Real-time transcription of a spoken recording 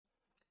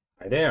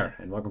Hi there,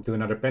 and welcome to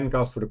another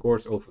pencast for the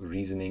course of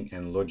Reasoning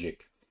and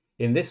Logic.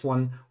 In this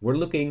one, we're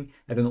looking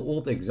at an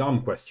old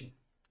exam question.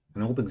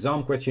 An old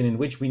exam question in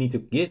which we need to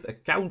give a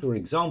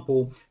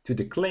counterexample to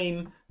the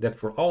claim that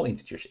for all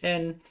integers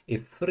n,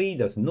 if 3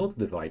 does not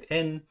divide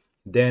n,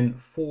 then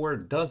 4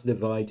 does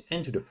divide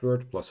n to the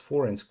third plus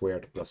 4n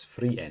squared plus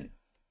 3n.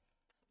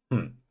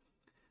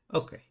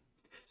 Okay,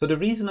 so the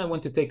reason I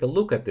want to take a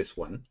look at this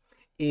one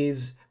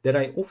is that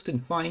I often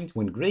find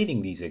when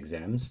grading these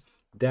exams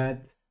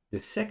that the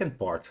second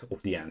part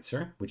of the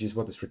answer, which is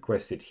what is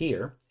requested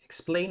here,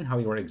 explain how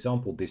your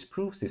example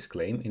disproves this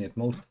claim in at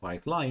most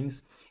 5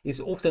 lines, is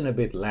often a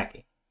bit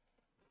lacking.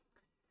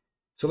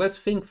 So let's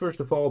think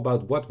first of all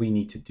about what we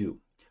need to do.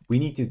 We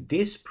need to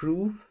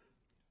disprove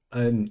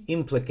an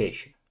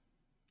implication.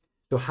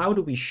 So how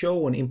do we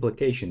show an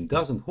implication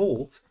doesn't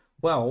hold?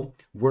 Well,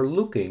 we're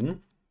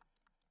looking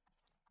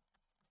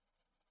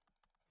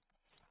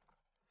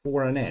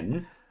for an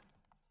n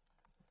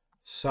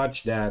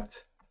such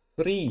that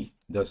 3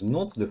 does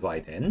not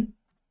divide n.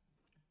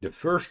 The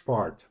first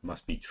part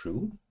must be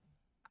true.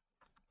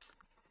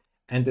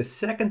 And the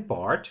second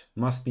part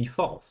must be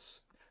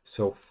false.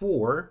 So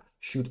 4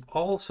 should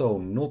also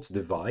not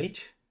divide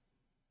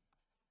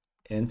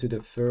n to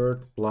the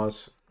third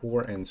plus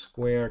 4n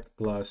squared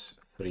plus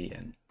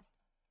 3n.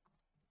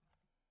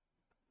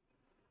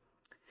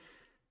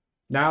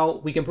 Now,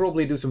 we can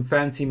probably do some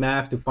fancy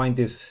math to find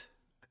this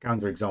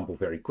counterexample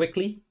very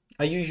quickly.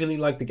 I usually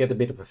like to get a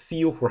bit of a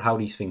feel for how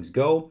these things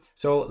go,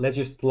 so let's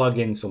just plug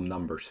in some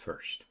numbers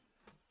first.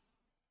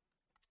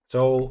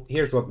 So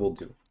here's what we'll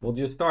do. We'll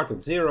just start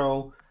at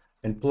 0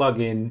 and plug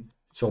in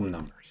some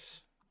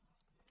numbers.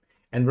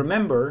 And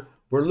remember,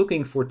 we're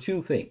looking for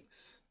two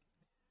things.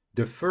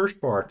 The first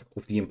part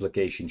of the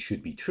implication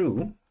should be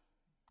true.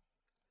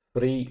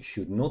 3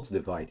 should not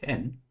divide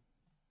n.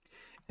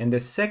 And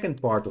the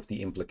second part of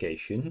the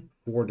implication,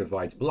 4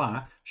 divides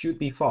blah, should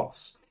be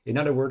false. In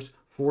other words,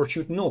 4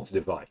 should not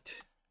divide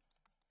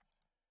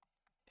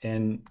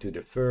n to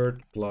the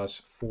third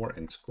plus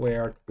 4n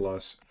squared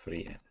plus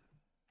 3n.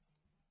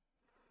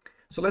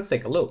 So let's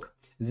take a look.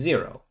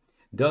 0.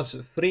 Does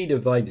 3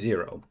 divide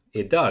 0?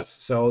 It does.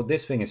 So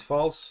this thing is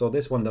false, so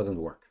this one doesn't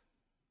work.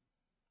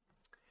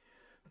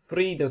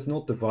 3 does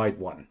not divide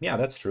 1. Yeah,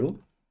 that's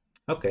true.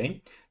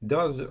 Okay.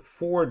 Does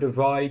 4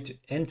 divide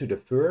n to the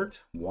third?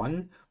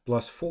 1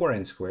 plus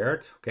 4n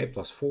squared, okay,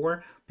 plus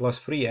 4 plus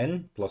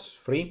 3n plus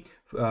 3.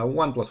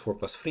 1 plus 4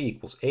 plus 3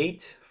 equals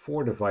 8.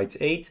 4 divides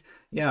 8.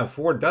 Yeah,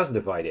 4 does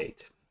divide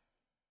 8.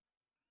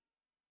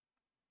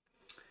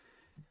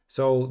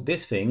 So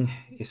this thing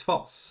is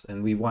false,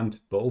 and we want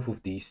both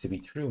of these to be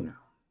true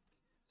now.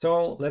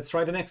 So let's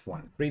try the next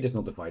one. 3 does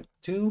not divide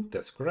 2,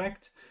 that's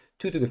correct.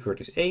 2 to the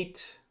third is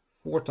 8.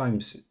 4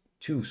 times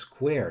 2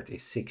 squared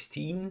is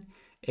 16.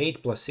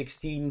 8 plus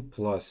 16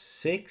 plus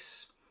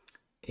 6.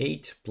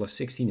 8 plus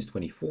 16 is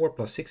 24,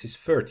 plus 6 is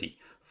 30.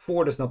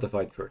 4 does not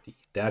divide 30.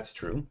 That's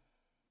true.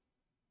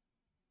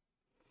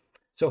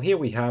 So here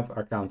we have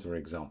our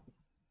counterexample.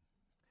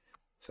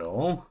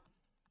 So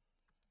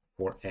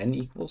for n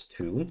equals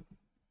 2,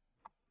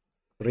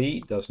 3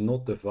 does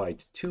not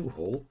divide 2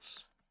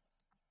 holds,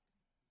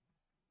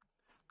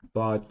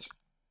 but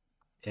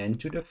n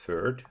to the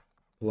third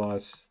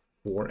plus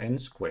 4n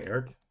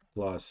squared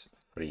plus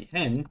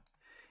 3n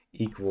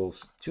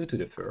equals 2 to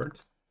the third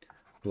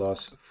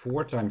plus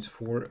 4 times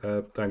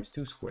 4 times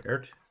 2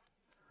 squared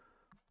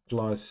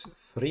plus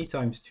 3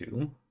 times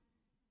 2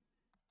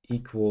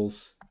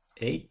 equals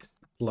 8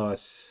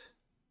 plus,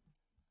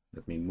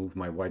 let me move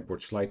my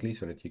whiteboard slightly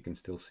so that you can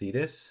still see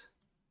this.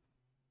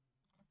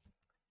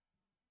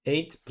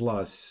 8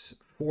 plus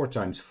 4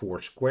 times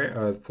 4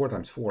 square, 4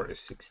 times 4 is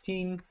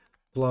 16,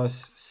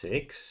 plus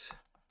 6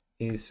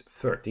 is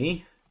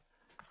 30,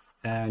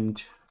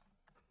 and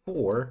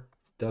 4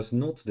 does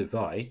not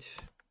divide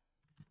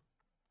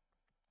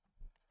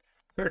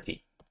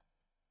 30.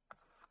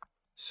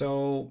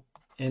 So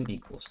n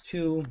equals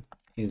 2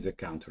 is a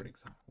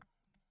counterexample.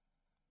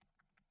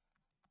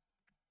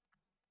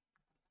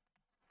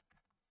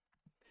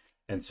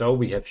 And so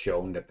we have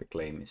shown that the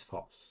claim is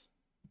false.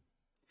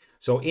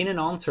 So in an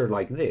answer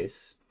like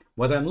this,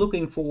 what I'm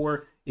looking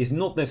for is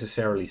not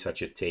necessarily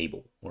such a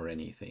table or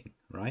anything,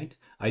 right?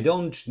 I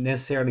don't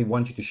necessarily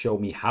want you to show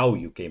me how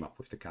you came up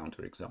with the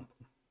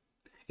counterexample.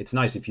 It's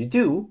nice if you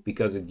do,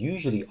 because it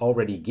usually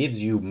already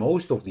gives you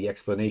most of the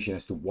explanation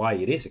as to why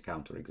it is a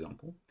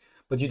counterexample,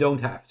 but you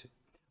don't have to.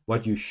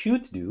 What you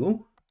should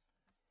do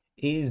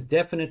is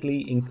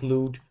definitely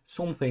include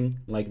something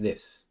like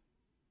this.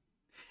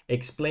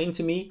 Explain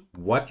to me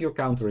what your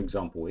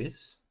counterexample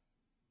is.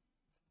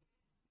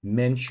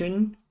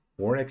 Mention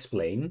or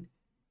explain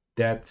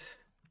that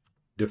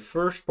the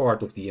first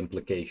part of the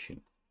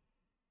implication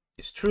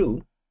is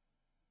true,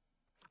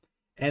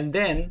 and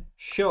then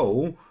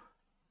show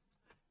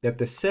that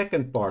the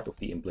second part of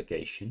the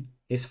implication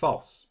is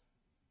false.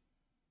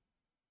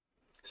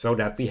 So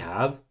that we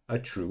have a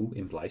true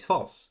implies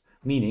false,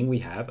 meaning we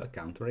have a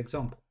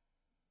counterexample.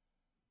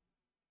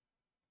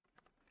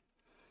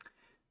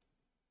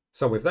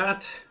 So with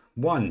that,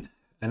 1,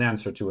 an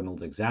answer to an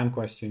old exam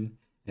question,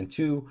 and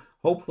 2,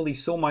 hopefully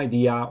some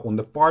idea on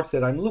the parts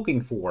that I'm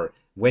looking for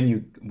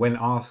when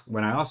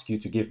I ask you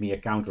to give me a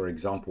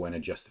counterexample and a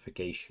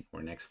justification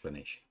or an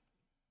explanation.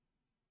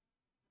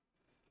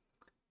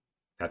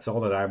 That's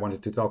all that I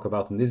wanted to talk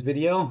about in this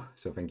video,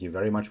 so thank you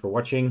very much for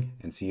watching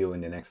and see you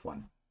in the next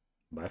one.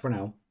 Bye for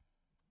now.